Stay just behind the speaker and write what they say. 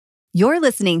You're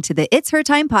listening to the It's Her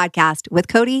Time podcast with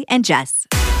Cody and Jess.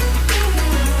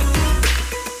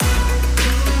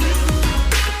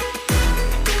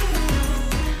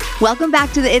 Welcome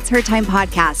back to the It's Her Time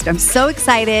podcast. I'm so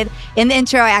excited. In the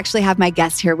intro, I actually have my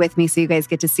guest here with me, so you guys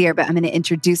get to see her, but I'm going to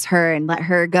introduce her and let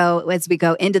her go as we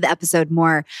go into the episode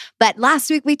more. But last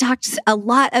week, we talked a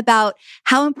lot about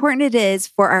how important it is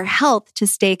for our health to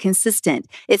stay consistent.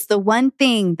 It's the one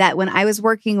thing that when I was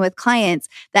working with clients,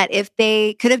 that if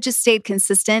they could have just stayed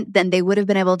consistent, then they would have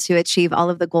been able to achieve all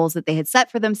of the goals that they had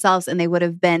set for themselves, and they would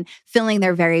have been feeling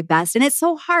their very best. And it's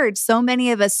so hard. So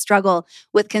many of us struggle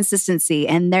with consistency,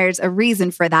 and there's a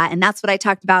reason for that. And that's what I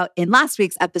talked about in last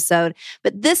week's episode.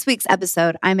 But this week's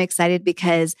episode, I'm excited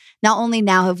because not only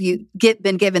now have you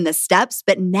been given the steps,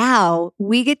 but now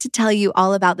we get to tell you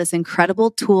all about this incredible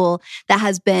tool that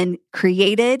has been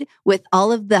created with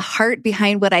all of the heart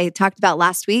behind what I talked about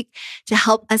last week to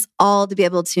help us all to be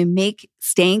able to make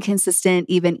staying consistent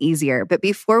even easier. But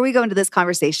before we go into this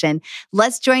conversation,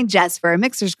 let's join Jess for a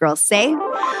Mixers Girls Say.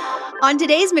 On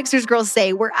today's Mixers Girls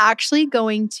Say, we're actually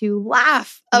going to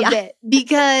laugh a bit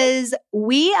because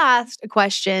we asked a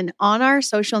question on our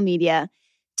social media.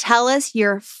 Tell us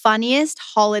your funniest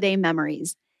holiday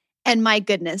memories. And my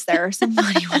goodness, there are some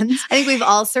funny ones. I think we've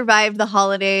all survived the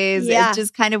holidays. Yeah. It's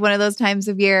just kind of one of those times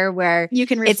of year where you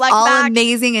can reflect it's all back.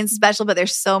 Amazing and special, but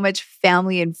there's so much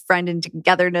family and friend and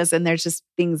togetherness. And there's just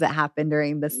things that happen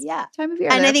during this time of year.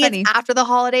 And I think it's after the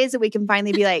holidays that we can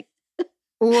finally be like,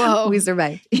 whoa. We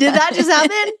survived. Did that just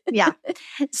happen? Yeah.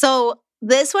 So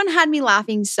this one had me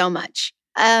laughing so much.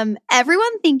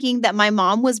 Everyone thinking that my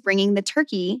mom was bringing the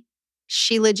turkey,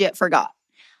 she legit forgot.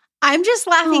 I'm just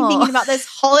laughing thinking about this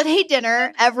holiday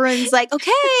dinner. Everyone's like,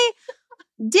 okay,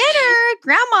 dinner,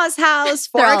 grandma's house,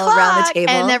 4 o'clock. Around the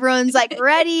table. And everyone's like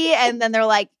ready. And then they're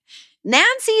like,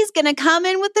 Nancy's going to come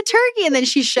in with the turkey. And then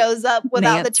she shows up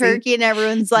without the turkey. And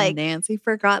everyone's like, Nancy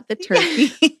forgot the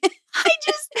turkey.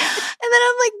 And then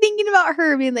I'm like thinking about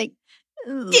her being like,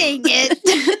 dang it.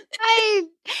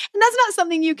 And that's not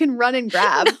something you can run and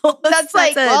grab. No, that's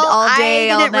like, well, all day,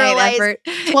 I didn't all night realize effort.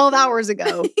 12 hours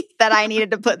ago that I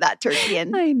needed to put that turkey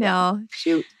in. I know.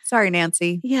 Shoot. Sorry,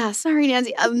 Nancy. Yeah, sorry,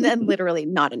 Nancy. I'm literally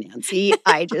not a Nancy.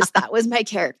 That was my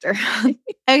character.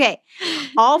 Okay.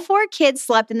 All 4 kids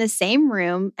slept in the same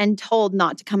room and told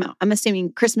not to come out. I'm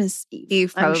assuming Christmas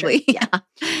Eve. Probably. Sure.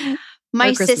 Yeah.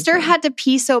 My sister had to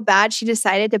pee so bad, she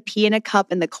decided to pee in a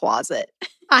cup in the closet.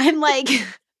 I'm like,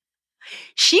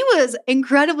 she was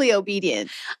incredibly obedient.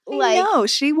 No,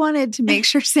 she wanted to make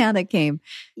sure Santa came.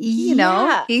 You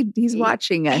know, he's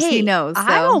watching us. He knows. So.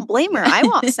 I don't blame her. I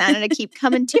want Santa to keep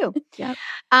coming too. Yep.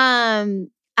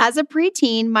 As a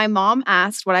preteen, my mom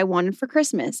asked what I wanted for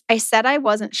Christmas. I said I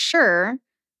wasn't sure,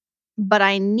 but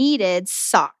I needed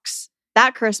socks.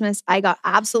 That Christmas, I got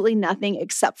absolutely nothing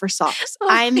except for socks.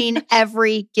 I mean,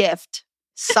 every gift,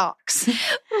 socks.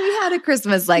 We had a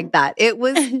Christmas like that. It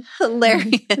was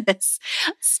hilarious.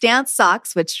 Stance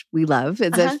Socks, which we love,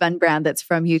 is a fun brand that's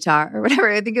from Utah or whatever.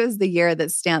 I think it was the year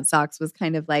that Stance Socks was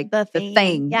kind of like the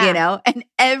thing, you know? And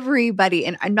everybody,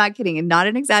 and I'm not kidding, and not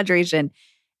an exaggeration,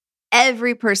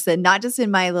 every person, not just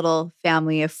in my little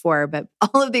family of 4, but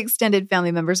all of the extended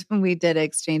family members when we did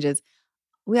exchanges,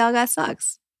 we all got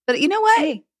socks. But you know what?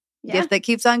 Hey, gift that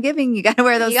keeps on giving. You got to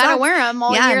wear those socks. You got to wear them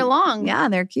all year long. Yeah,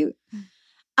 and they're cute.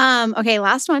 Okay,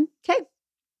 last one. Okay.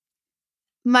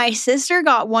 My sister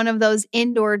got one of those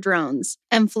indoor drones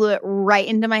and flew it right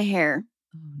into my hair.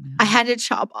 Oh, no. I had to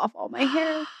chop off all my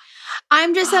hair.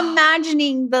 I'm just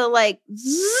imagining the like,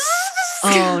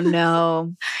 oh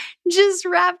no. Just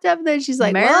wrapped up there. She's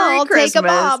like, Merry I'll Christmas take a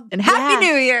bob. And Happy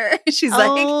New Year. She's like,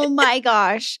 oh my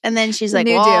gosh. And then she's like,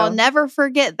 I'll never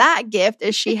forget that gift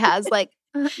as she has like,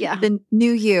 the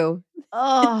new you.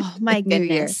 Oh my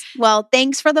goodness. Well,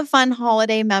 thanks for the fun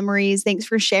holiday memories. Thanks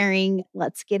for sharing.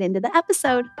 Let's get into the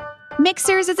episode.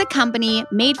 Mixers is a company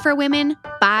made for women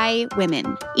by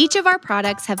women. Each of our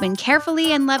products have been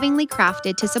carefully and lovingly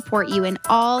crafted to support you in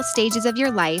all stages of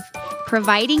your life,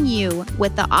 providing you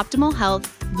with the optimal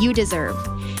health you deserve.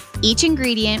 Each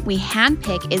ingredient we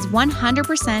handpick is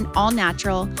 100% all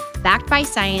natural, backed by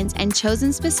science, and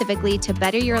chosen specifically to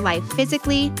better your life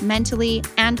physically, mentally,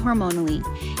 and hormonally.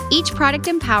 Each product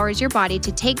empowers your body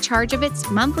to take charge of its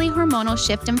monthly hormonal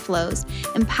shift and flows,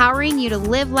 empowering you to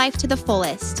live life to the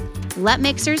fullest. Let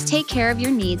Mixers take care of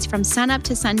your needs from sunup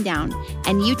to sundown,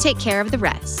 and you take care of the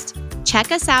rest.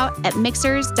 Check us out at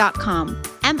mixers.com,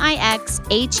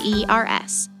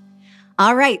 Mixhers.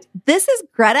 All right. This is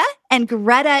Greta, and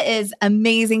Greta is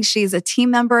amazing. She's a team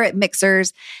member at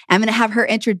Mixhers. I'm going to have her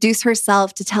introduce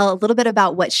herself to tell a little bit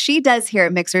about what she does here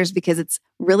at Mixhers, because it's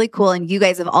really cool. And you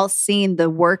guys have all seen the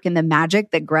work and the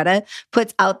magic that Greta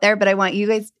puts out there. But I want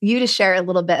you to share a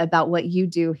little bit about what you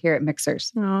do here at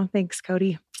Mixhers. Oh, thanks,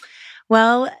 Cody.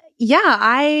 Well, yeah,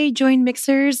 I joined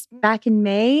Mixhers back in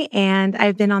May, and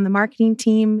I've been on the marketing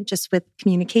team just with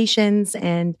communications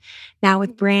and now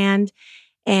with brand.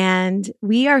 And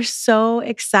we are so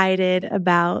excited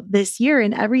about this year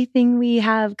and everything we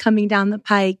have coming down the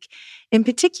pike. In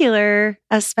particular,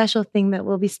 a special thing that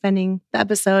we'll be spending the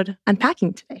episode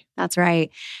unpacking today. That's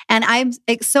right. And I'm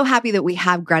so happy that we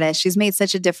have Greta. She's made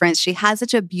such a difference. She has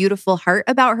such a beautiful heart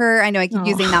about her. I know I keep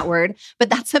using that word, but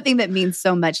that's something that means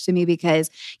so much to me because,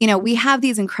 we have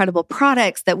these incredible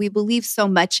products that we believe so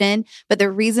much in. But the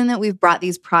reason that we've brought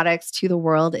these products to the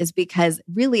world is because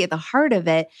really at the heart of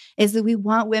it is that we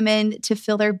want women to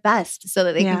feel their best so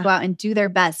that they can go out and do their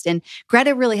best. And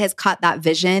Greta really has caught that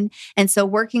vision. And so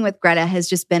working with Greta has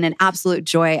just been an absolute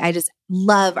joy. I just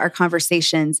love our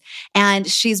conversations. And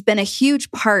she's been a huge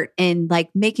part in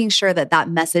making sure that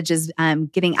message is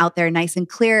getting out there nice and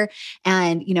clear.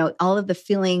 And, all of the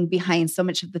feeling behind so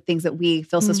much of the things that we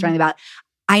feel so strongly about.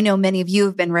 I know many of you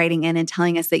have been writing in and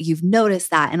telling us that you've noticed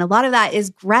that. And a lot of that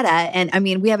is Greta. And I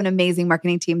mean, we have an amazing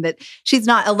marketing team that she's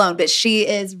not alone, but she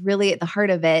is really at the heart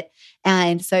of it.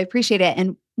 And so I appreciate it.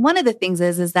 And one of the things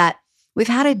is that we've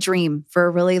had a dream for a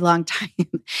really long time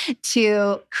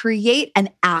to create an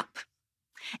app.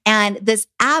 And this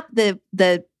app,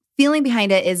 the feeling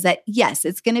behind it is that, yes,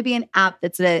 it's going to be an app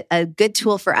that's a good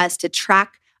tool for us to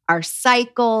track our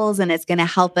cycles, and it's going to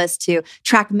help us to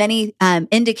track many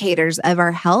indicators of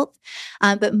our health.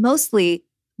 But mostly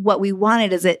what we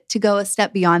wanted is it to go a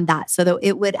step beyond that so that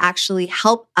it would actually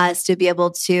help us to be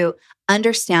able to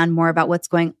understand more about what's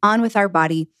going on with our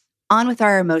body, on with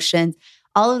our emotions,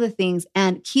 all of the things,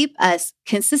 and keep us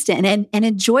consistent and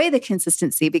enjoy the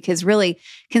consistency, because really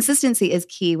consistency is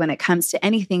key when it comes to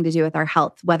anything to do with our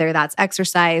health, whether that's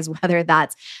exercise, whether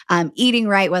that's eating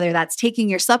right, whether that's taking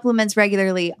your supplements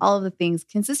regularly, all of the things.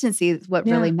 Consistency is what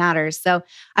really matters. So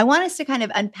I want us to kind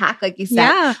of unpack, like you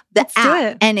said, the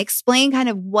app and explain kind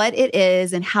of what it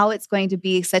is and how it's going to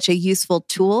be such a useful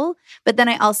tool. But then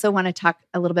I also want to talk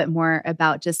a little bit more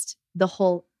about just the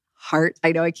whole heart.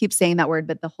 I know I keep saying that word,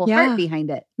 but the whole heart behind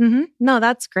it. Mm-hmm. No,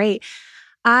 that's great.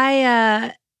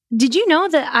 Did you know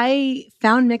that I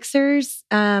found Mixhers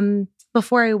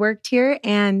before I worked here,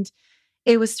 and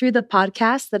it was through the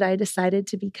podcast that I decided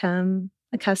to become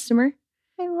a customer?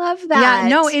 I love that. Yeah,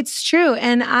 no, it's true.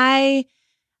 And I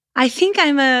think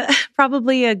I'm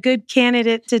probably a good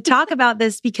candidate to talk about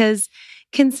this because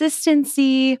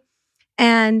consistency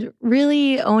and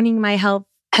really owning my health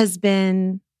has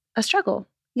been a struggle.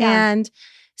 Yeah. And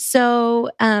so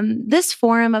this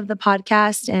forum of the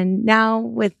podcast, and now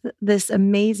with this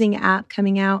amazing app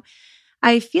coming out,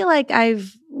 I feel like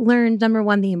I've learned, number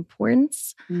one, the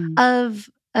importance of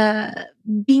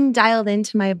being dialed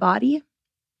into my body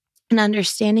and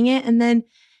understanding it. And then,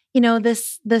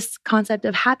 this concept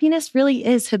of happiness really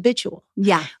is habitual.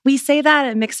 Yeah. We say that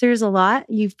at Mixhers a lot.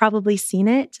 You've probably seen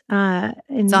it.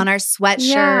 It's on our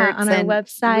sweatshirts. On our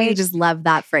website. We just love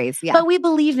that phrase. Yeah. But we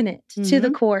believe in it to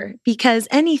the core, because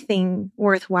anything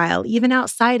worthwhile, even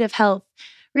outside of health,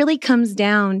 really comes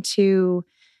down to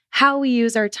how we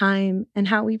use our time and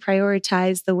how we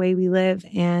prioritize the way we live.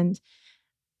 And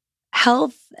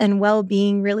health and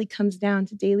well-being really comes down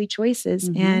to daily choices.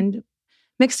 And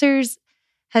Mixhers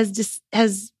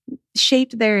has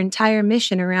shaped their entire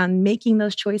mission around making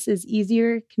those choices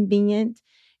easier, convenient,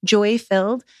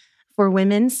 joy-filled for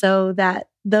women, so that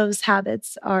those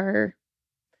habits are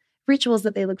rituals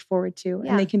that they look forward to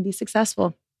and they can be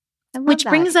successful. Which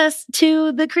brings us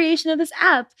to the creation of this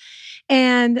app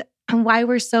and why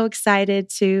we're so excited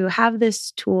to have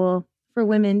this tool for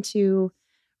women to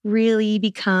really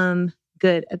become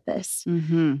good at this.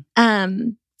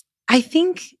 I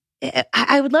think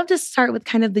I would love to start with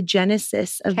kind of the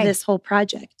genesis of this whole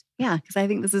project. Yeah, because I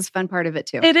think this is a fun part of it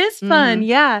too. It is fun,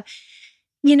 yeah.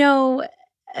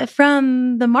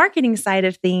 From the marketing side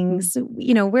of things,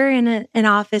 we're in an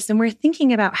office and we're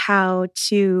thinking about how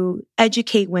to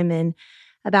educate women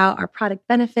about our product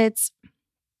benefits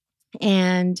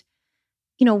and,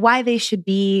 why they should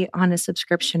be on a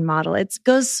subscription model. It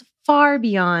goes far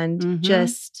beyond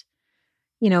just,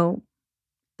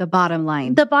 the bottom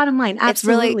line. The bottom line,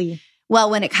 absolutely. It's really,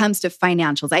 well, when it comes to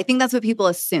financials, I think that's what people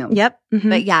assume. Yep.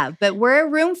 But we're a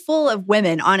room full of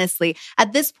women, honestly.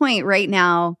 At this point right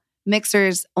now,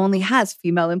 Mixhers only has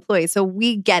female employees. So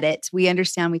we get it. We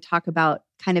understand. We talk about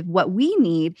kind of what we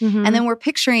need. And then we're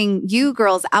picturing you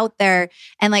girls out there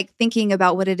and like thinking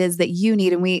about what it is that you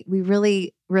need. And we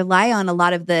really rely on a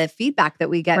lot of the feedback that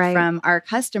we get from our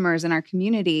customers and our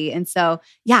community. And so,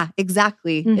 yeah,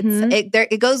 exactly.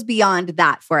 It goes beyond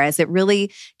that for us. It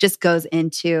really just goes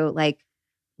into like,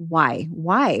 why?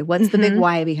 What's the big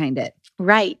why behind it?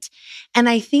 Right. And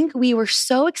I think we were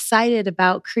so excited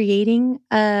about creating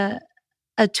a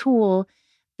tool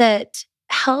that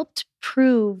helped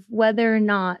prove whether or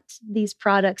not these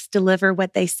products deliver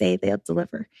what they say they'll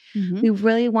deliver. We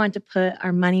really want to put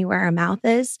our money where our mouth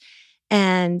is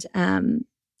and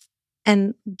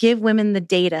give women the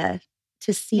data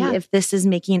to see if this is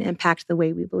making an impact the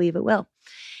way we believe it will.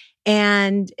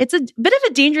 And it's a bit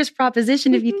of a dangerous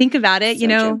proposition if you think about it.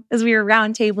 True. As we were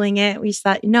roundtabling it, we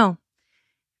thought,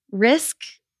 risk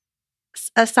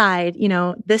aside,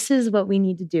 this is what we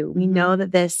need to do. We know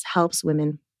that this helps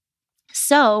women.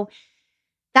 So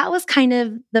that was kind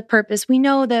of the purpose. We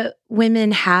know that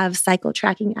women have cycle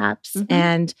tracking apps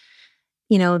and,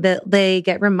 that they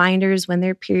get reminders when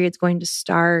their period's going to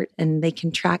start and they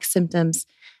can track symptoms.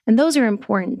 And those are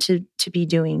important to be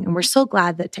doing. And we're so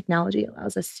glad that technology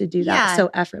allows us to do that so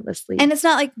effortlessly. And it's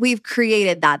not like we've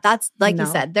created that. That's like you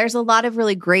said, there's a lot of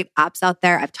really great apps out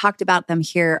there. I've talked about them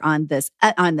here on this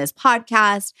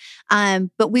podcast.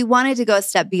 But we wanted to go a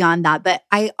step beyond that. But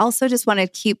I also just want to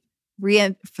keep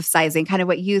re-emphasizing kind of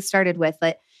what you started with,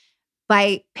 that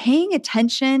by paying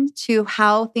attention to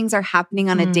how things are happening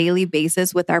on a daily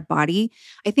basis with our body,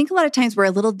 I think a lot of times we're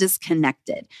a little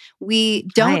disconnected.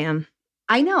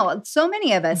 I know so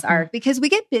many of us are, because we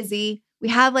get busy. We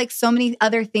have like so many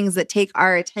other things that take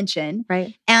our attention.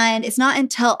 Right. And it's not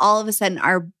until all of a sudden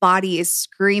our body is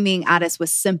screaming at us with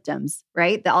symptoms,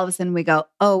 right? That all of a sudden we go,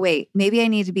 oh, wait, maybe I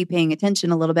need to be paying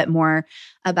attention a little bit more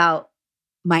about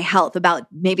my health, about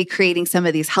maybe creating some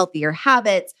of these healthier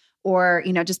habits, or,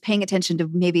 just paying attention to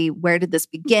maybe where did this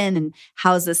begin and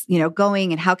how is this,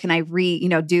 going, and how can I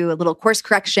do a little course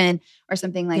correction or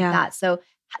something like that. So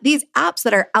these apps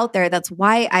that are out there, that's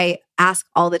why I ask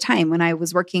all the time when I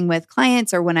was working with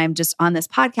clients or when I'm just on this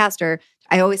podcast, or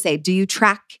I always say, do you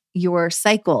track your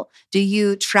cycle? Do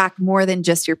you track more than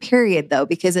just your period though?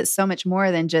 Because it's so much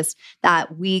more than just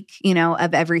that week,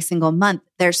 of every single month.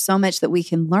 There's so much that we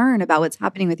can learn about what's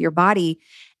happening with your body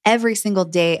every single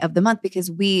day of the month, because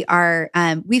we are,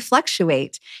 we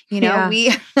fluctuate, we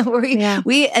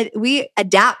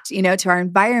adapt, to our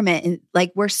environment, and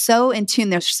like, we're so in tune.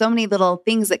 There's so many little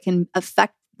things that can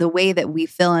affect the way that we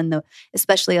feel, and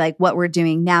especially like what we're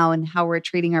doing now and how we're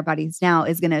treating our bodies now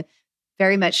is going to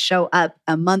very much show up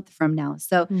a month from now.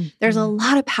 So there's a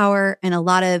lot of power and a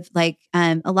lot of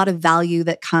value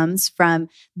that comes from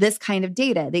this kind of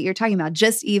data that you're talking about.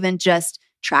 Just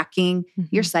tracking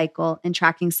your cycle and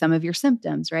tracking some of your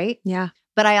symptoms, right? Yeah.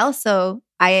 But I also,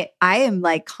 I am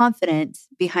like confident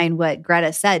behind what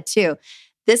Greta said too.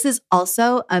 This is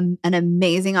also an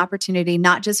amazing opportunity,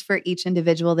 not just for each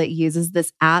individual that uses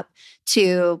this app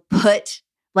to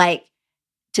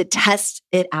to test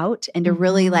it out and to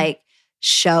really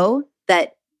show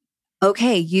that,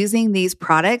 okay, using these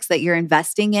products that you're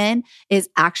investing in is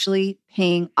actually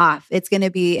paying off. It's going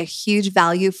to be a huge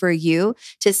value for you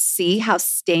to see how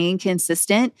staying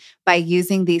consistent by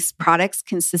using these products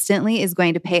consistently is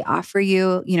going to pay off for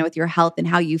you, with your health and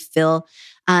how you feel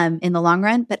in the long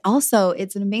run. But also,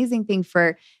 it's an amazing thing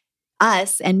for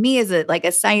us and me as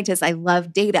a scientist. I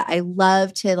love data. I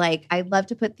love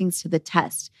to put things to the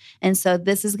test. And so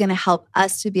this is going to help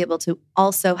us to be able to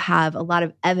also have a lot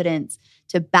of evidence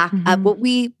to back up what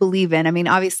we believe in. I mean,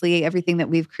 obviously, everything that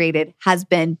we've created has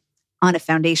been on a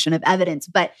foundation of evidence,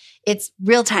 but it's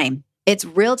real time. It's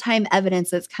real time evidence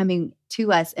that's coming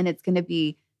to us, and it's going to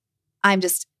be,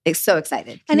 it's so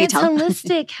excited. And it's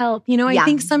holistic health. I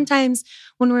think sometimes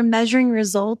when we're measuring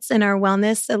results in our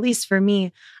wellness, at least for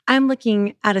me, I'm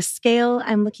looking at a scale,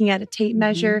 I'm looking at a tape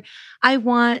measure. I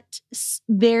want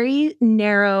very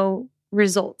narrow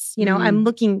results. I'm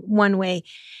looking one way.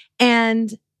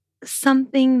 And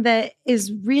something that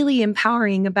is really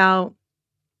empowering about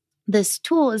this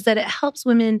tool is that it helps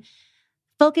women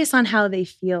focus on how they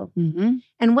feel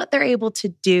and what they're able to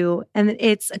do. And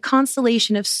it's a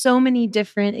constellation of so many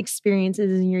different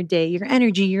experiences in your day, your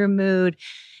energy, your mood,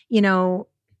 your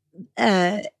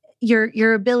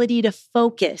ability to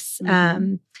focus,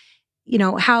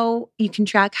 how you can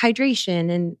track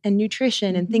hydration and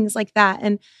nutrition and things like that.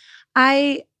 And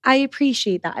I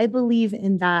appreciate that. I believe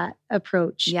in that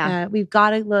approach. Yeah. We've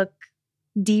got to look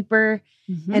deeper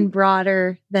and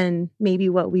broader than maybe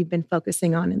what we've been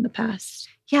focusing on in the past.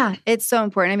 Yeah, it's so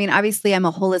important. I mean, obviously, I'm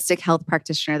a holistic health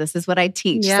practitioner. This is what I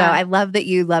teach. So I love that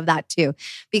you love that too,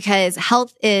 because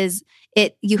health is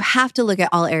you have to look at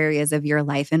all areas of your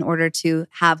life in order to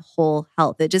have whole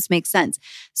health. It just makes sense.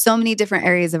 So many different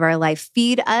areas of our life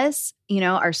feed us,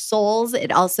 our souls.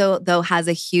 It also, though, has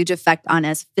a huge effect on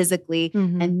us physically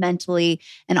and mentally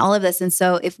and all of this. And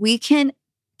so if we can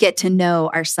get to know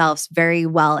ourselves very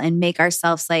well and make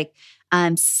ourselves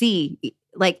see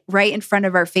right in front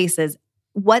of our faces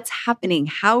what's happening,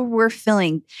 how we're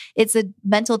feeling. It's a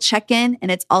mental check-in,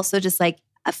 and it's also just like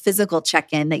a physical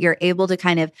check-in that you're able to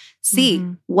kind of see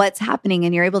what's happening,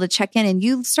 and you're able to check in, and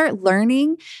you start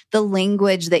learning the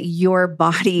language that your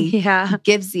body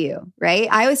gives you, right?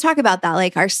 I always talk about that.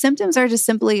 Like, our symptoms are just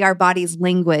simply our body's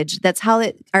language. That's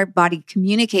how our body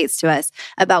communicates to us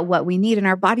about what we need. And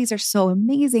our bodies are so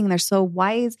amazing. They're so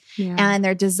wise and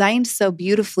they're designed so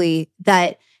beautifully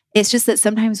that it's just that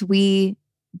sometimes we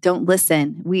don't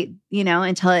listen.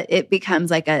 Until it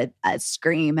becomes like a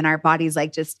scream, and our body's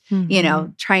like just,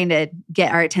 trying to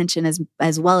get our attention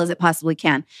as well as it possibly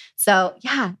can. So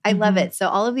I love it. So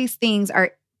all of these things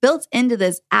are built into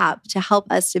this app to help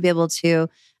us to be able to,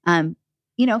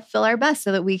 feel our best,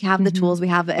 so that we have the tools, we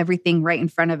have everything right in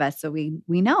front of us. So we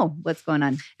know what's going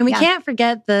on. And we can't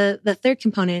forget the third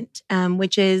component,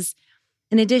 which is,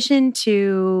 in addition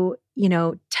to,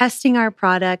 testing our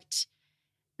product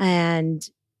and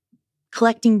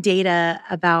collecting data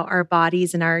about our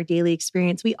bodies and our daily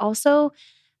experience, we also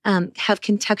have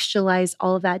contextualized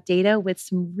all of that data with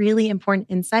some really important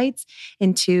insights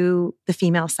into the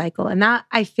female cycle. And that,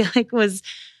 I feel like, was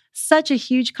such a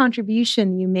huge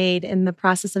contribution you made in the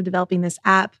process of developing this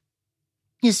app.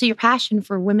 So your passion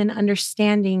for women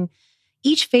understanding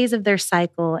each phase of their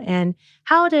cycle and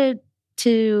how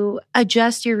to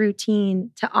adjust your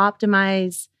routine to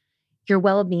optimize your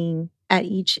well-being at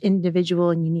each individual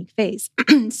and unique phase.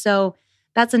 So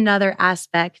that's another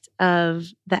aspect of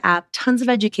the app. Tons of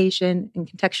education and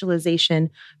contextualization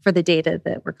for the data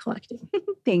that we're collecting.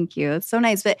 Thank you. It's so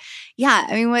nice. But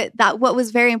what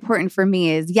was very important for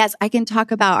me is, yes, I can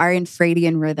talk about our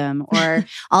infradian rhythm or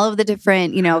all of the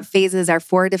different, phases, our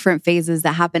 4 different phases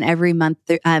that happen every month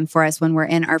for us when we're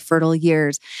in our fertile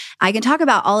years. I can talk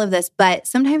about all of this, but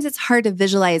sometimes it's hard to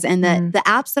visualize. And the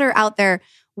apps that are out there,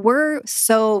 we're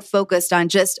so focused on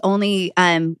just only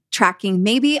tracking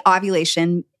maybe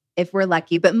ovulation if we're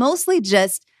lucky, but mostly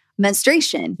just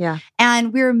menstruation. Yeah.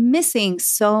 And we're missing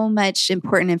so much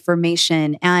important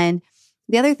information. And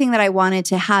the other thing that I wanted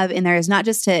to have in there is not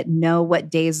just to know what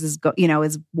days is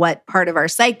what part of our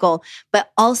cycle,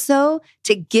 but also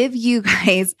to give you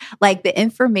guys like the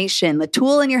information, the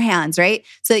tool in your hands, right?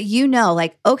 So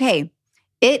that okay,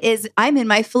 I'm in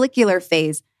my follicular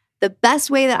phase. The best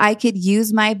way that I could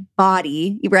use my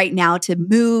body right now to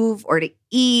move or to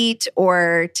eat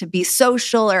or to be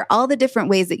social, or all the different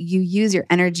ways that you use your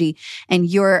energy and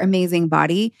your amazing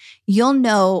body, you'll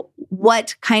know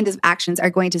what kind of actions are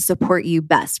going to support you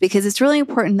best, because it's really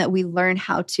important that we learn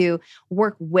how to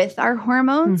work with our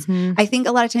hormones. I think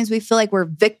a lot of times we feel like we're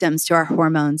victims to our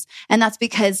hormones. And that's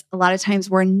because a lot of times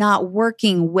we're not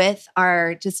working with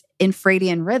our just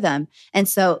infradian rhythm. And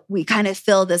so we kind of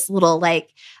feel this little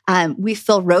we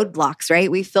feel roadblocks, right?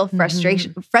 We feel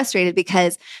frustrated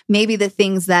because maybe the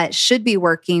things that should be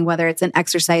working, whether it's an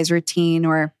exercise routine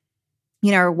or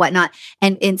whatnot.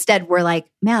 And instead we're like,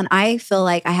 man, I feel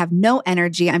like I have no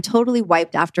energy. I'm totally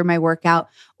wiped after my workout,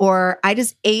 or I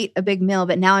just ate a big meal,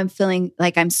 but now I'm feeling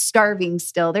like I'm starving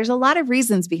still. There's a lot of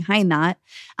reasons behind that.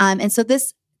 And so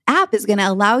this app is going to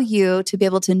allow you to be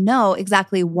able to know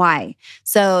exactly why.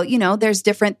 So, there's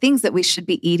different things that we should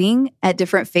be eating at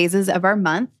different phases of our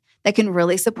month that can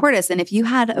really support us. And if you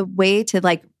had a way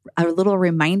to a little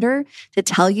reminder to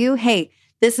tell you, hey,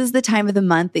 this is the time of the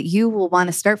month that you will want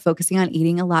to start focusing on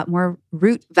eating a lot more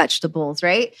root vegetables,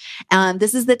 right?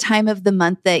 This is the time of the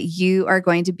month that you are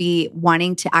going to be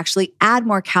wanting to actually add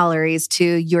more calories to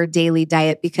your daily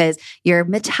diet because your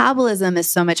metabolism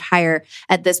is so much higher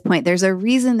at this point. There's a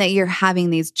reason that you're having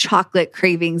these chocolate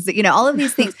cravings, all of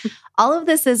these things. All of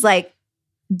this is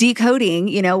decoding,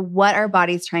 what our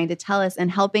body's trying to tell us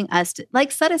and helping us to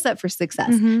set us up for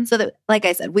success. So that, like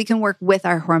I said, we can work with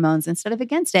our hormones instead of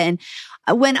against it.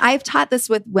 And when I've taught this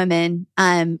with women,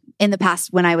 in the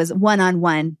past, when I was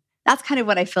one-on-one, that's kind of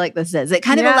what I feel like this is. It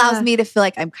kind of allows me to feel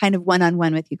like I'm kind of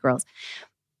one-on-one with you girls.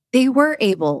 They were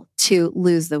able to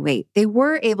lose the weight. They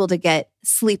were able to get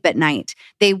sleep at night.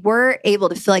 They were able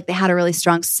to feel like they had a really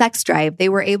strong sex drive. They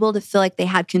were able to feel like they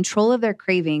had control of their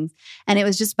cravings. And it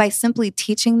was just by simply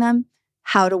teaching them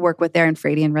how to work with their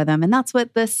infradian rhythm. And that's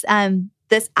what this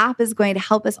app is going to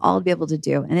help us all be able to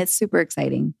do. And it's super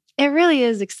exciting. It really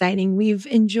is exciting. We've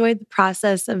enjoyed the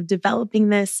process of developing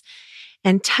this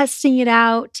and testing it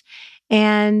out.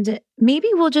 And maybe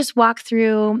we'll just walk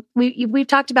through, we've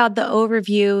talked about the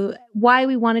overview, why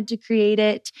we wanted to create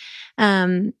it,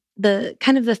 the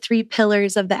kind of the 3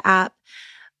 pillars of the app,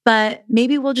 but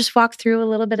maybe we'll just walk through a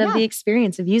little bit of the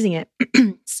experience of using it.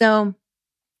 So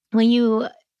when you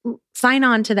sign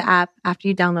on to the app after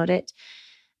you download it,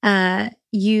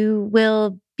 you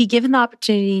will be given the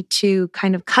opportunity to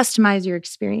kind of customize your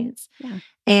experience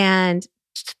and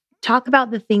talk about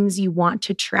the things you want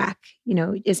to track. You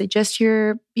know, is it just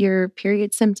your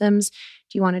period symptoms?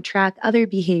 Do you want to track other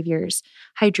behaviors,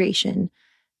 hydration,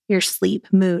 your sleep,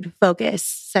 mood, focus,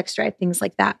 sex drive, things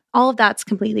like that? All of that's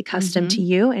completely custom to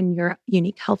you and your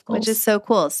unique health goals. Which is so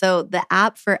cool. So the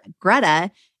app for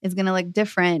Greta is going to look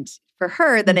different for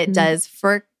her than it does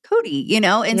for Cody, you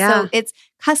know? And so it's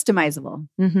customizable.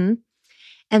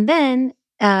 And then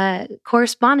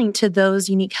corresponding to those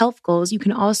unique health goals, you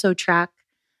can also track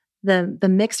the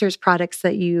Mixhers products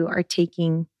that you are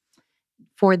taking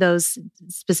for those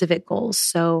specific goals.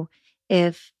 So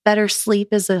if better sleep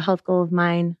is a health goal of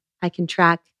mine, I can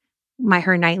track my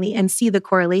Her Nightly and see the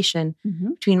correlation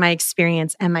between my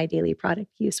experience and my daily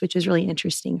product use, which is really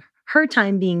interesting. Her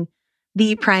Time being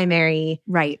the primary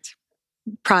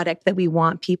product that we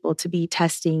want people to be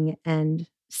testing and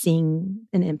seeing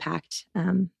an impact.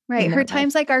 Her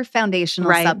Time's like our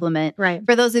foundational supplement.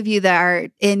 For those of you that are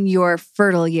in your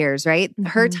fertile years, right?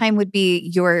 Her Time would be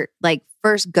your like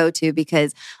first go-to,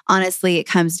 because honestly, it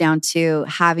comes down to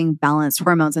having balanced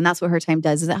hormones. And that's what Her Time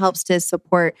does, is it helps to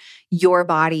support your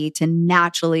body to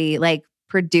naturally like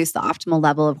produce the optimal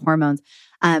level of hormones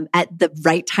at the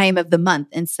right time of the month.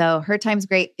 And so Her Time's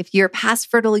great. If you're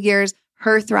past fertile years,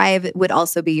 Her Thrive would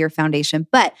also be your foundation.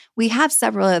 But we have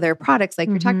several other products like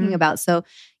you're talking about. So,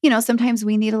 you know, sometimes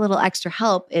we need a little extra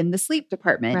help in the sleep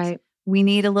department. We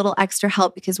need a little extra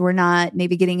help because we're not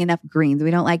maybe getting enough greens. We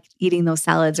don't like eating those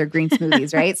salads or green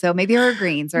smoothies, right? So maybe our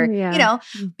greens or, you know,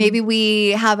 maybe we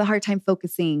have a hard time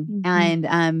focusing and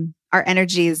our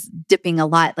energy is dipping a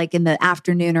lot, like in the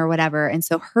afternoon or whatever. And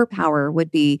so Her Power would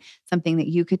be something that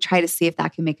you could try to see if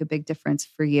that can make a big difference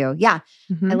for you. Yeah,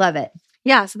 I love it.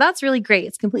 Yeah, so that's really great.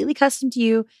 It's completely custom to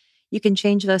you. You can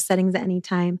change those settings at any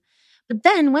time. But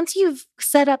then once you've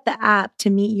set up the app to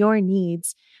meet your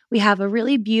needs, we have a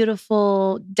really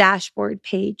beautiful dashboard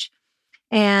page.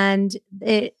 And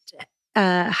it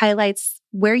highlights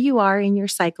where you are in your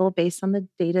cycle based on the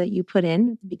data that you put in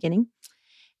at the beginning.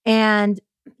 And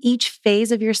each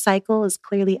phase of your cycle is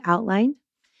clearly outlined.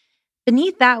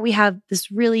 Beneath that, we have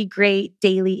this really great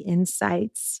daily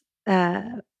insights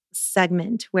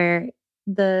segment where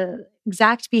the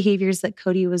exact behaviors that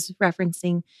Cody was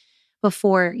referencing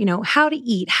before, you know, how to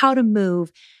eat, how to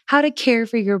move, how to care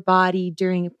for your body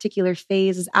during a particular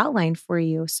phase is outlined for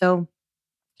you. So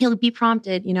you'll be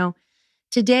prompted, you know,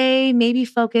 today maybe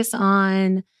focus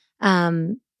on,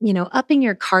 you know, upping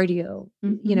your cardio.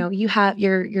 You know, you have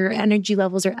your energy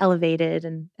levels are elevated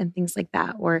and things like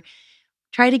that. Or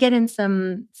try to get in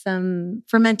some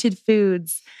fermented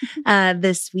foods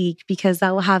this week, because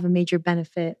that will have a major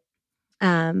benefit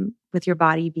with your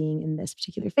body being in this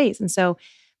particular phase. And so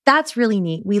that's really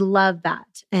neat. We love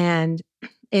that. And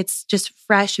it's just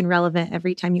fresh and relevant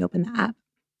every time you open the app.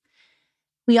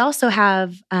 We also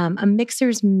have a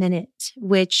Mixhers Minute,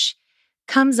 which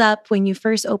comes up when you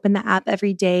first open the app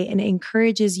every day, and it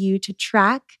encourages you to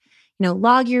track, you know,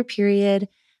 log your period,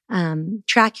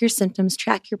 track your symptoms,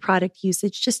 track your product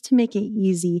usage, just to make it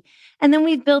easy. And then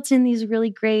we've built in these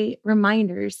really great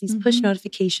reminders, these push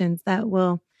notifications that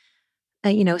will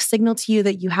you know, signal to you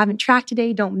that you haven't tracked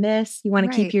today, don't miss, you want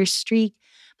to keep your streak,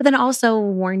 but then also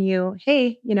warn you,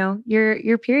 hey, you know,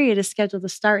 your period is scheduled to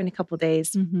start in a couple of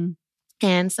days.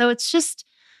 And so it's just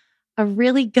a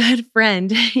really good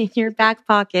friend in your back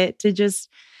pocket to just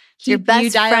keep your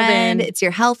best friend. It's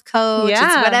your health coach.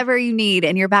 It's whatever you need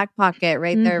in your back pocket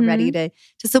right there, ready to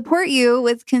support you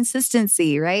with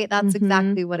consistency, right? That's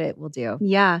exactly what it will do.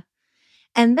 Yeah.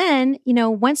 And then, you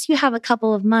know, once you have a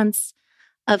couple of months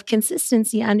of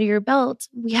consistency under your belt,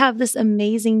 we have this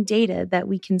amazing data that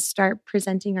we can start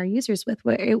presenting our users with,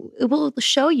 where it will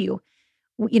show you,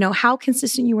 you know, how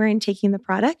consistent you were in taking the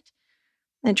product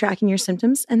and tracking your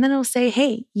symptoms. And then it'll say,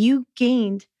 hey, you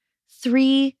gained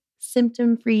 3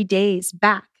 symptom-free days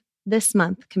back this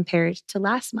month compared to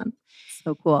last month.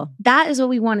 So cool. That is what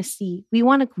we want to see. We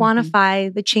want to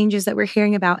quantify the changes that we're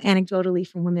hearing about anecdotally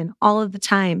from women all of the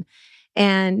time.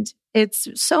 And it's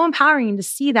so empowering to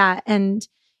see that. And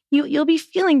you'll be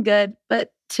feeling good,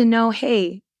 but to know,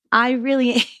 hey, I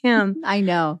really am. I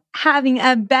know. Having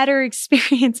a better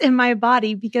experience in my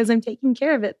body because I'm taking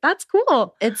care of it. That's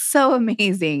cool. It's so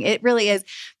amazing. It really is.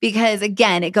 Because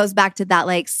again, it goes back to that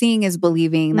like seeing is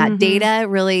believing. That data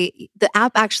really, the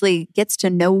app actually gets to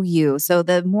know you. So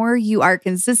the more you are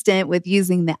consistent with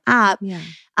using the app,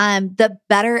 the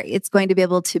better it's going to be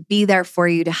able to be there for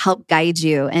you to help guide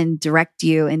you and direct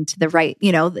you into the right,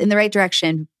 in the right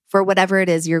direction for whatever it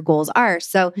is your goals are.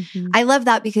 So I love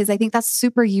that because I think that's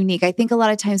super unique. I think a lot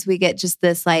of times we get just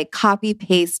this like copy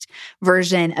paste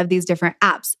version of these different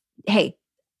apps. Hey,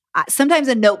 sometimes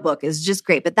a notebook is just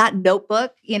great, but that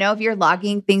notebook, if you're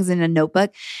logging things in a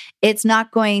notebook, it's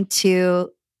not going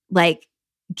to like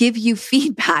give you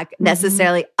feedback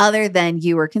necessarily other than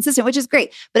you were consistent, which is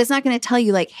great, but it's not going to tell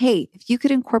you like, hey, if you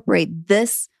could incorporate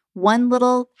this one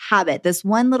little habit, this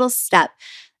one little step,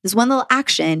 this one little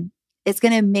action, it's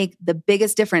going to make the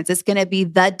biggest difference. It's going to be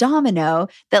the domino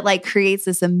that like creates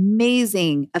this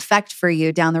amazing effect for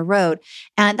you down the road.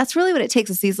 And that's really what it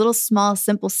takes is these little small,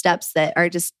 simple steps that are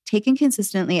just taken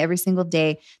consistently every single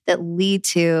day that lead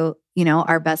to,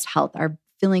 our best health, our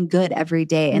feeling good every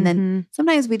day. And then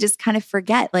sometimes we just kind of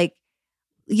forget, like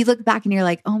you look back and you're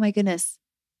like, oh my goodness,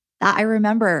 that I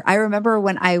remember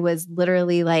when I was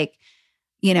literally like,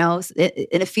 in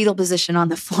a fetal position on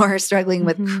the floor, struggling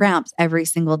with cramps every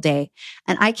single day.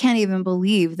 And I can't even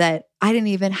believe that I didn't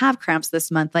even have cramps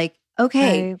this month. Like,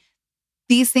 okay,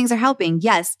 these things are helping.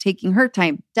 Yes, taking her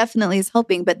time definitely is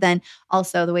helping, but then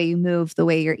also the way you move, the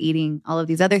way you're eating, all of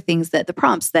these other things that the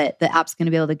prompts that the app's going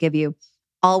to be able to give you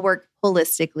all work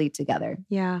holistically together.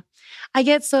 Yeah. I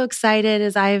get so excited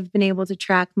as I've been able to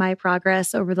track my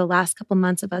progress over the last couple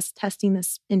months of us testing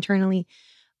this internally.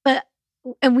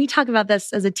 And we talk about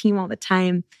this as a team all the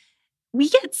time. We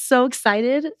get so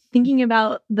excited thinking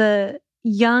about the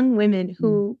young women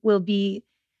who will be,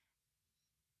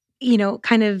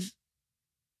 kind of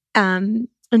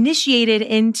initiated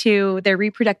into their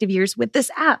reproductive years with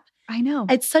this app. I know.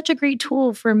 It's such a great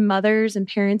tool for mothers and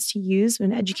parents to use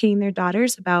when educating their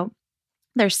daughters about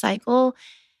their cycle,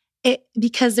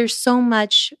 because there's so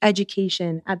much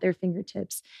education at their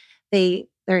fingertips. They're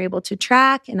able to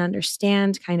track and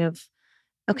understand kind of,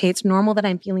 okay, it's normal that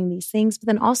I'm feeling these things, but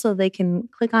then also they can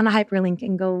click on a hyperlink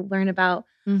and go learn about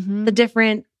the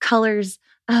different colors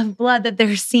of blood that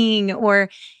they're seeing, or,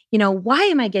 why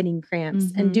am I getting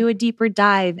cramps, and do a deeper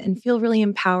dive and feel really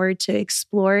empowered to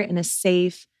explore in a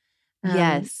safe,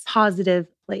 positive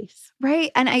place.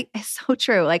 Right. And it's so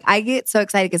true. Like I get so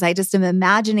excited because I just am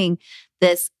imagining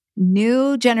this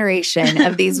new generation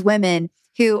of these women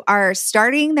who are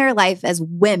starting their life as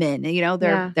women,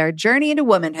 their journey into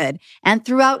womanhood and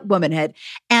throughout womanhood.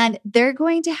 And they're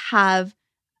going to have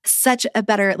such a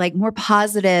better, like more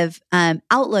positive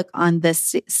outlook on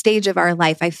this stage of our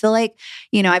life. I feel like,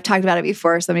 I've talked about it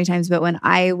before so many times, but when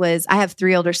I have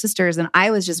 3 older sisters and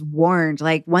I was just warned,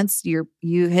 like once you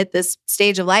hit this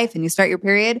stage of life and you start your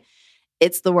period,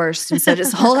 it's the worst. And so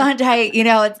just hold on tight,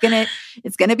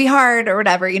 it's going to be hard or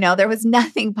whatever, there was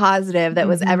nothing positive that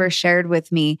was ever shared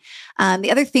with me.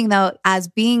 The other thing though, as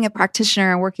being a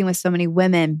practitioner and working with so many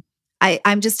women,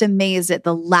 I'm just amazed at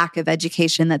the lack of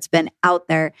education that's been out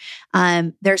there.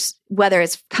 There's, whether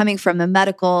it's coming from the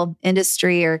medical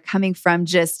industry or coming from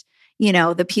just,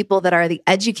 the people that are the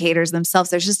educators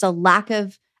themselves, there's just a lack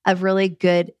of really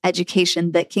good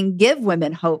education that can give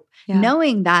women hope,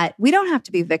 knowing that we don't have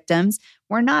to be victims.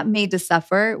 We're not made to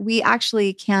suffer. We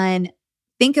actually can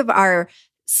think of our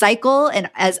cycle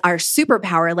and as our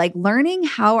superpower, like learning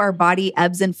how our body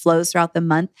ebbs and flows throughout the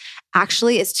month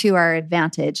actually is to our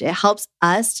advantage. It helps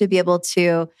us to be able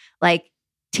to like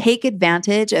take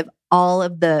advantage of all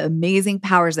of the amazing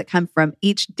powers that come from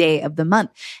each day of the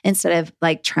month instead of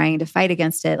like trying to fight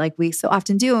against it like we so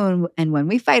often do. And when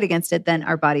we fight against it, then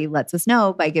our body lets us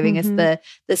know by giving us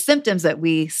the symptoms that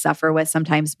we suffer with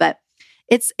sometimes. But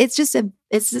it's just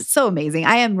so amazing.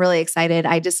 I am really excited.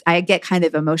 I get kind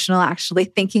of emotional actually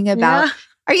thinking about,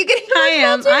 are you getting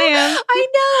emotional? I am. I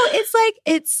know. It's like,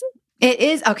 it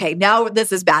is. Okay. Now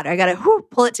this is bad. I got to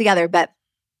pull it together, but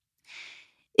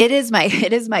it is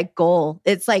my goal.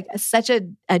 It's like such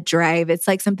a drive. It's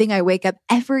like something I wake up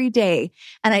every day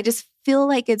and I just feel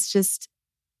like it's just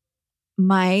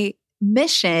my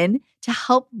mission to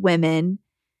help women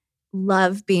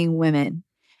love being women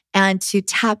and to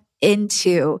tap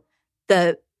into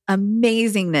the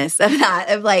amazingness of that,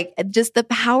 of like just the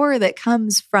power that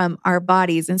comes from our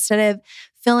bodies instead of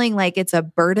feeling like it's a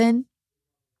burden.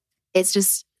 It's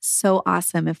just so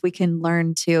awesome if we can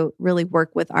learn to really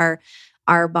work with our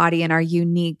body and our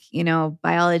unique,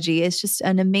 biology. It's just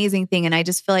an amazing thing. And I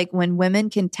just feel like when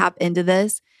women can tap into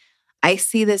this, I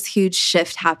see this huge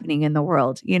shift happening in the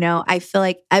world. You know, I feel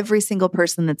like every single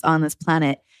person that's on this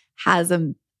planet has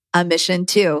a mission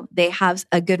too. They have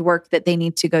a good work that they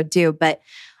need to go do. But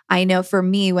I know for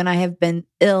me, when I have been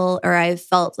ill or I've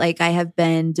felt like I have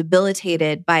been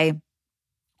debilitated by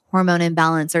hormone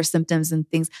imbalance or symptoms and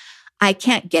things, I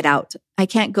can't get out. I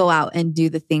can't go out and do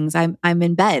the things. I'm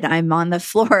in bed. I'm on the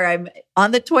floor. I'm on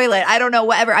the toilet. I don't know,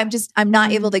 whatever. I'm not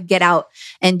able to get out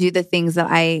and do the things that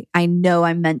I know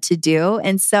I'm meant to do.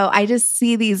 And so I just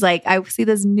see I see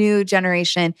this new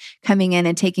generation coming in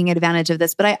and taking advantage of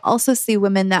this. But I also see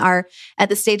women that are at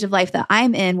the stage of life that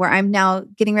I'm in, where I'm now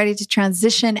getting ready to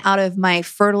transition out of my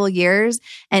fertile years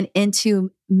and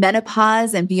into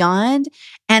menopause and beyond.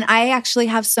 And I actually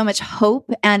have so much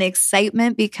hope and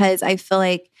excitement because I feel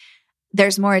like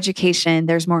there's more education,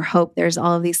 there's more hope, there's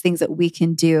all of these things that we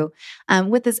can do.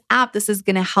 With this app, this is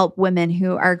going to help women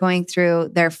who are going through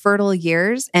their fertile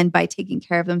years, and by taking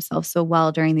care of themselves so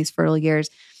well during these fertile years,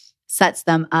 sets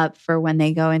them up for when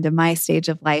they go into my stage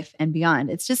of life and beyond.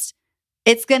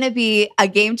 It's going to be a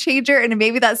game changer. And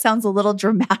maybe that sounds a little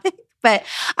dramatic, but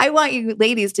I want you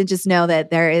ladies to just know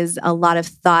that there is a lot of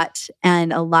thought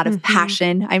and a lot of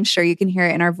passion. I'm sure you can hear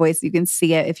it in our voice. You can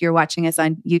see it if you're watching us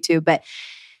on YouTube, but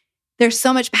there's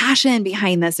so much passion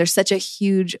behind this. There's such a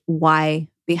huge why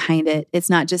behind it.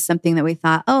 It's not just something that we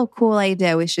thought, oh, cool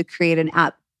idea, we should create an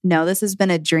app. No, this has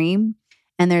been a dream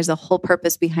and there's a whole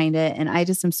purpose behind it. And I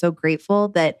just am so grateful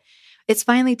that it's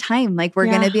finally time. Like we're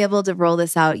going to be able to roll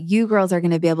this out. You girls are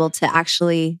going to be able to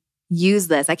actually use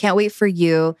this. I can't wait for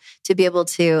you to be able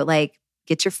to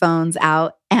get your phones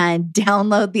out and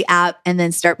download the app and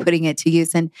then start putting it to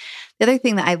use. And the other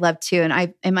thing that I love too,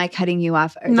 and am I cutting you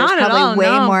off? Not There's probably at all. way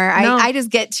No, more. no. I just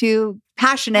get too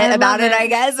passionate about it, I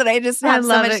guess. And I just have so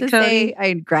much to Cody.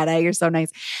 say. Greta, you're so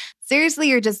nice. Seriously,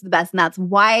 you're just the best. And that's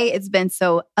why it's been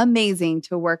so amazing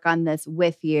to work on this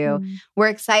with you. We're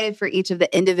excited for each of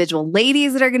the individual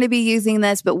ladies that are going to be using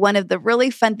this. But one of the really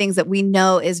fun things that we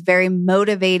know is very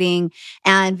motivating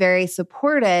and very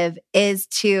supportive is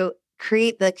to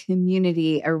create the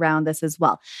community around this as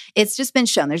well. It's just been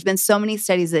shown. There's been so many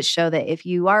studies that show that if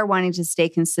you are wanting to stay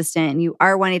consistent and you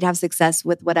are wanting to have success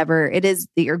with whatever it is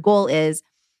that your goal is,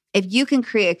 if you can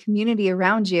create a community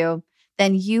around you,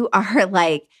 then you are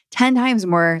 10 times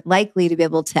more likely to be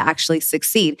able to actually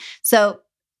succeed. So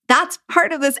that's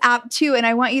part of this app too. And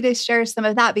I want you to share some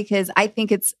of that because I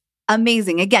think it's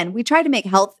amazing. Again, we try to make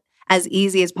health as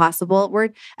easy as possible.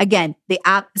 The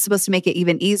app is supposed to make it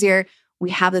even easier. We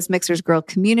have this Mixers Girl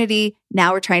community.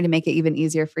 Now we're trying to make it even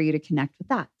easier for you to connect with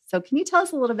that. So can you tell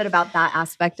us a little bit about that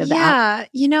aspect of the app?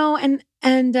 Yeah,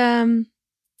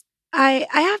 I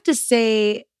have to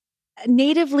say,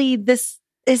 natively, this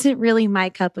isn't really my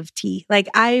cup of tea.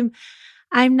 I'm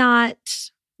not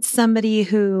somebody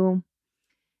who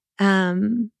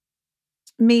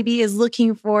maybe is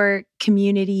looking for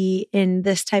community in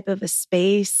this type of a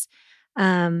space.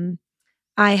 I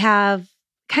have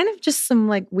kind of just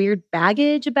some weird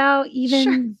baggage about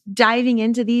even diving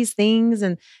into these things,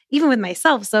 and even with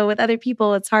myself. So with other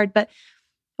people, it's hard. But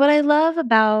what I love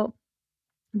about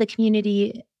the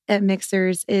community at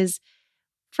Mixers is,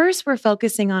 first, we're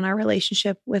focusing on our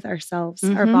relationship with ourselves,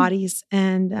 our bodies,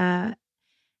 and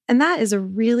that is a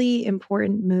really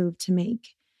important move to make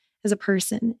as a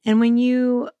person. And when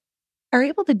you are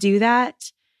able to do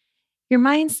that, your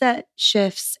mindset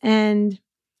shifts, and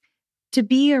to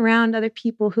be around other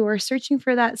people who are searching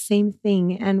for that same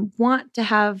thing and want to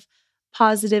have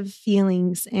positive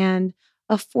feelings and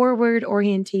a forward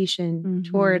orientation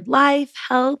toward life,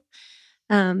 health,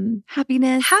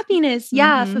 happiness,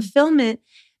 fulfillment.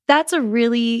 That's a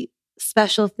really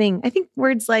special thing. I think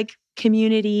words like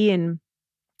community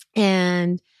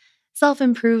and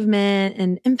self-improvement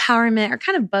and empowerment are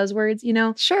kind of buzzwords,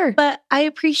 Sure. But I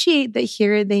appreciate that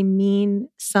here they mean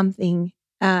something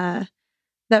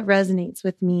that resonates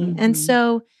with me. And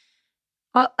so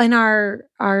in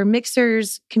our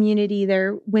Mixers community,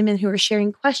 there are women who are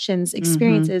sharing questions,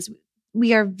 experiences.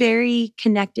 We are very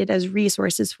connected as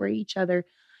resources for each other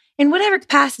in whatever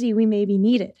capacity we may be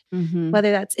needed,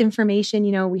 whether that's information.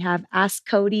 We have Ask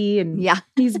Cody and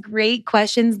these great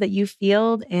questions that you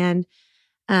field and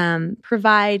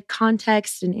provide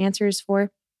context and answers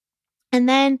for. And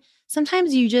then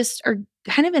sometimes you just are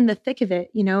kind of in the thick of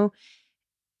it,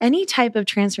 Any type of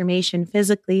transformation,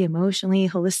 physically, emotionally,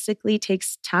 holistically,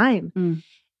 takes time.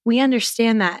 We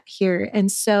understand that here.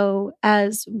 And so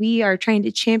as we are trying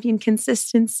to champion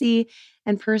consistency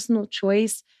and personal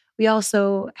choice, we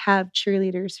also have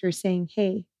cheerleaders who are saying,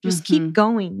 hey, just keep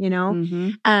going,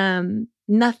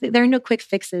 Nothing. There are no quick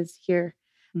fixes here.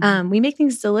 We make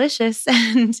things delicious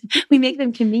and we make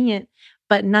them convenient,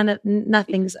 but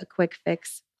nothing's a quick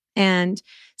fix. And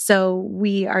so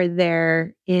we are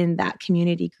there in that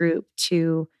community group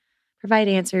to provide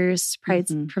answers,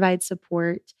 provide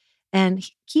support, and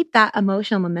keep that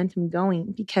emotional momentum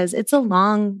going, because it's a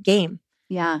long game.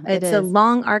 Yeah, it's a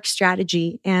long arc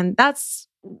strategy. And that's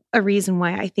a reason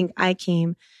why I think I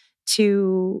came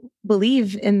to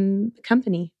believe in the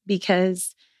company,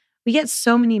 because we get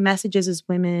so many messages as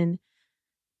women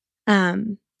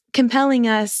compelling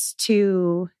us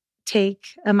to take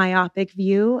a myopic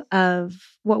view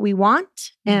of what we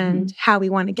want and how we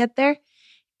want to get there.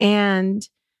 And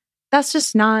that's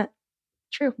just not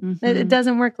true. It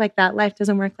doesn't work like that. Life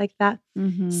doesn't work like that.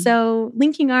 So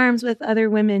linking arms with other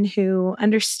women who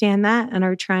understand that and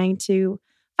are trying to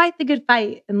fight the good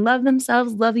fight and love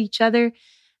themselves, love each other,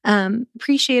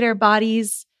 appreciate our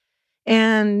bodies,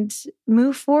 and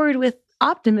move forward with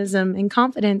optimism and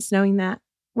confidence, knowing that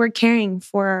we're caring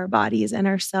for our bodies and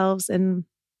ourselves and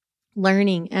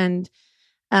learning and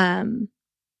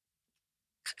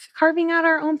carving out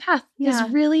our own path is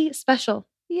really special.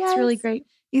 It's really great.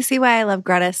 You see why I love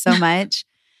Greta so much?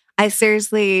 I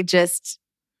seriously just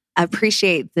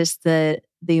appreciate this, the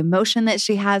emotion that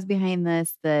she has behind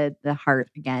this, the heart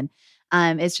again.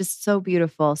 It's just so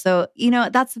beautiful. So,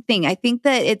 that's the thing. I think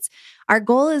that our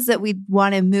goal is that we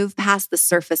want to move past the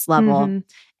surface level,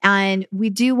 and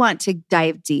we do want to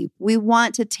dive deep. We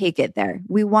want to take it there.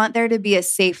 We want there to be a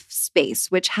safe space,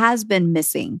 which has been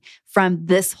missing from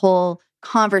this whole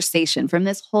conversation, from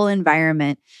this whole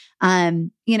environment.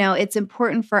 It's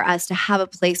important for us to have a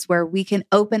place where we can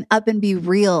open up and be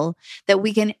real, that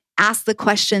we can ask the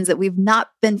questions that we've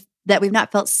not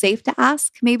felt safe to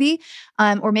ask, maybe,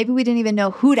 or maybe we didn't even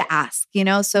know who to ask,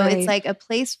 So It's like a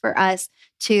place for us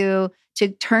to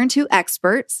turn to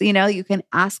experts. You can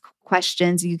ask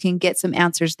questions, you can get some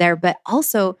answers there, but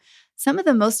also some of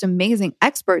the most amazing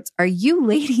experts are you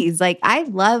ladies. Like, I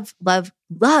love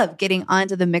getting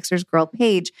onto the Mixhers Girl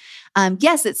page.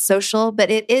 Yes, it's social, but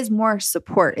it is more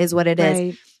support is what it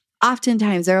is.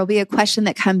 Oftentimes there will be a question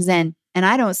that comes in and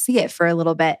I don't see it for a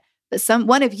little bit, but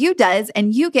one of you does,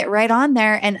 and you get right on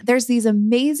there. And there's these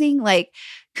amazing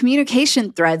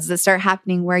communication threads that start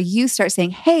happening where you start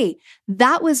saying, hey,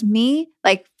 that was me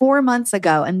 4 months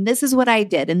ago. And this is what I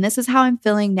did. And this is how I'm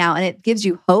feeling now. And it gives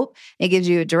you hope. It gives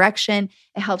you a direction.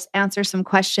 It helps answer some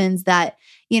questions that,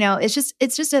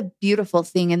 it's just a beautiful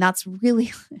thing. And that's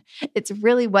really, it's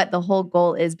really what the whole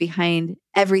goal is behind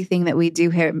everything that we do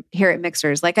here at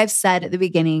Mixhers. Like I've said at the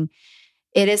beginning,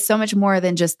 it is so much more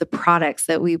than just the products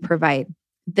that we provide.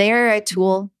 They're a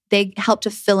tool. They help to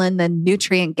fill in the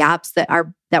nutrient gaps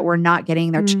that we're not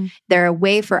getting. They're a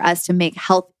way for us to make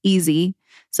health easy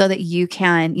so that you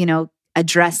can,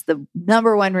 address the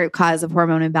number one root cause of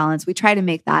hormone imbalance. We try to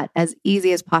make that as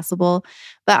easy as possible,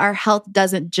 but our health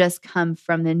doesn't just come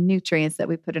from the nutrients that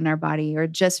we put in our body or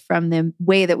just from the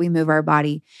way that we move our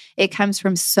body. It comes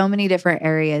from so many different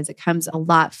areas. It comes a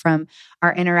lot from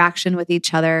our interaction with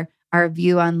each other, our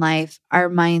view on life, our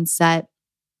mindset.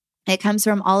 It comes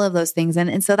from all of those things.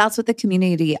 And so that's what the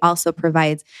community also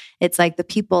provides. It's like the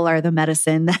people are the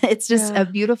medicine. It's just a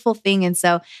beautiful thing. And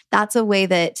so that's a way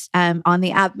that on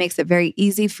the app makes it very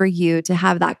easy for you to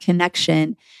have that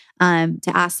connection,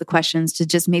 to ask the questions, to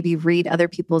just maybe read other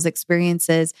people's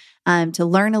experiences, to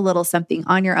learn a little something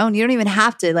on your own. You don't even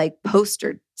have to post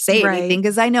or say anything.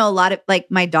 Because I know a lot of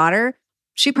my daughter,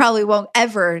 she probably won't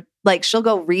ever she'll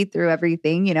go read through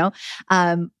everything,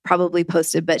 probably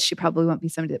posted, but she probably won't be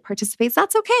somebody that participates.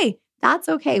 That's okay. That's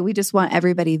okay. We just want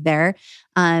everybody there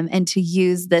and to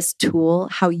use this tool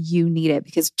how you need it,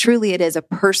 because truly it is a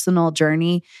personal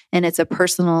journey and it's a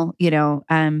personal,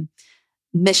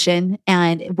 mission.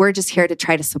 And we're just here to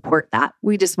try to support that.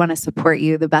 We just want to support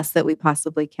you the best that we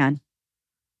possibly can.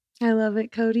 I love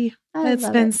it, Cody. It's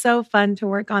been so fun to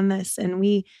work on this. And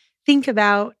we think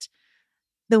about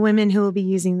the women who will be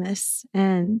using this.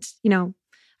 And,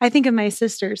 I think of my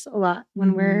sisters a lot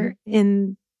when we're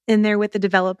in there with the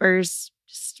developers,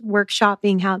 just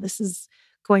workshopping how this is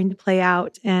going to play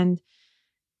out. And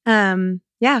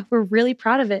we're really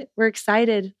proud of it. We're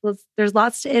excited. There's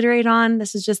lots to iterate on.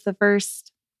 This is just the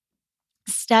first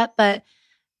step, but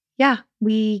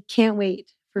we can't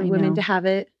wait for women to have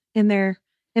it in their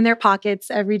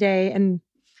pockets every day. And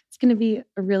it's going to be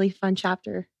a really fun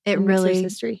chapter. It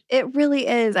really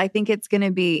is. I think it's going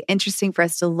to be interesting for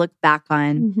us to look back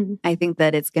on. I think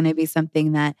that it's going to be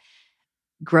something that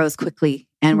grows quickly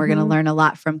and we're going to learn a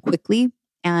lot from quickly.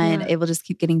 and it will just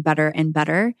keep getting better and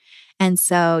better. And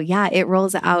so, it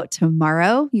rolls out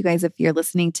tomorrow. You guys, if you're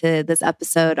listening to this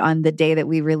episode on the day that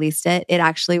we released it, it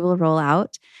actually will roll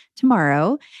out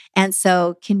tomorrow. And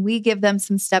so can we give them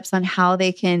some steps on how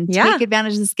they can take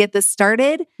advantage of this, get this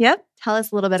started? Yep. Tell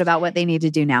us a little bit about what they need to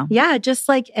do now. Yeah, just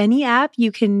like any app,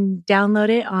 you can download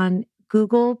it on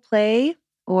Google Play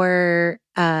or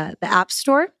the App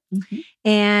Store. Mm-hmm.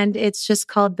 And it's just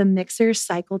called the Mixer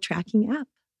Cycle Tracking app.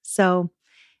 So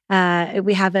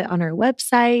we have it on our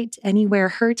website. Anywhere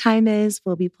Her Time is,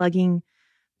 we'll be plugging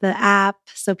the app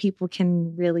so people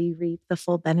can really reap the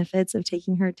full benefits of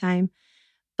taking Her Time.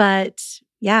 But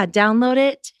download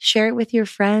it, share it with your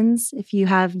friends. If you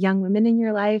have young women in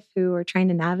your life who are trying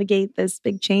to navigate this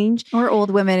big change. Or old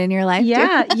women in your life.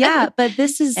 Yeah. But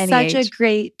this is such a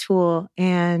great tool.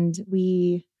 And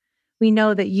we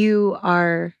know that you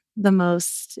are the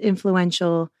most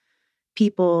influential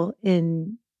people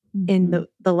in the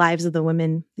lives of the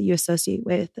women that you associate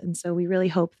with. And so we really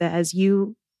hope that as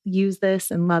you use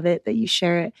this and love it, that you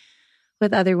share it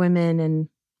with other women and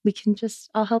we can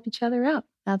just all help each other out.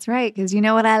 That's right. Because you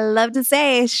know what I love to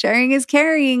say, sharing is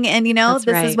caring. And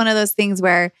is one of those things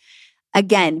where,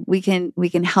 again, we can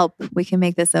help, we can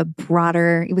make this we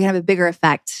can have a bigger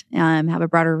effect, have a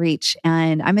broader reach.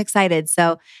 And I'm excited.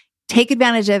 So take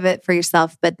advantage of it for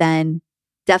yourself, but then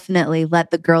definitely let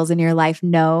the girls in your life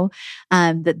know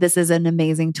that this is an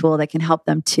amazing tool that can help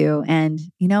them too. And,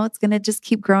 it's going to just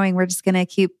keep growing. We're just going to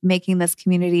keep making this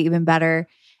community even better.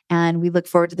 And we look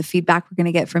forward to the feedback we're going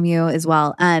to get from you as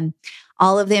well.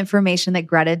 All of the information that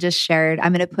Greta just shared,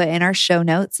 I'm going to put in our show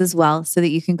notes as well so that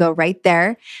you can go right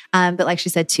there. But like she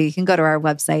said too, you can go to our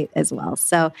website as well.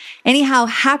 So anyhow,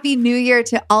 Happy New Year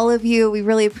to all of you. We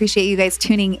really appreciate you guys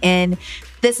tuning in.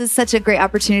 This is such a great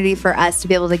opportunity for us to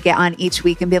be able to get on each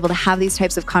week and be able to have these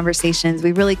types of conversations.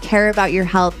 We really care about your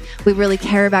health. We really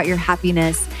care about your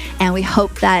happiness. And we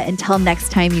hope that until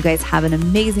next time, you guys have an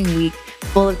amazing week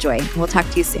full of joy. We'll talk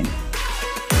to you soon.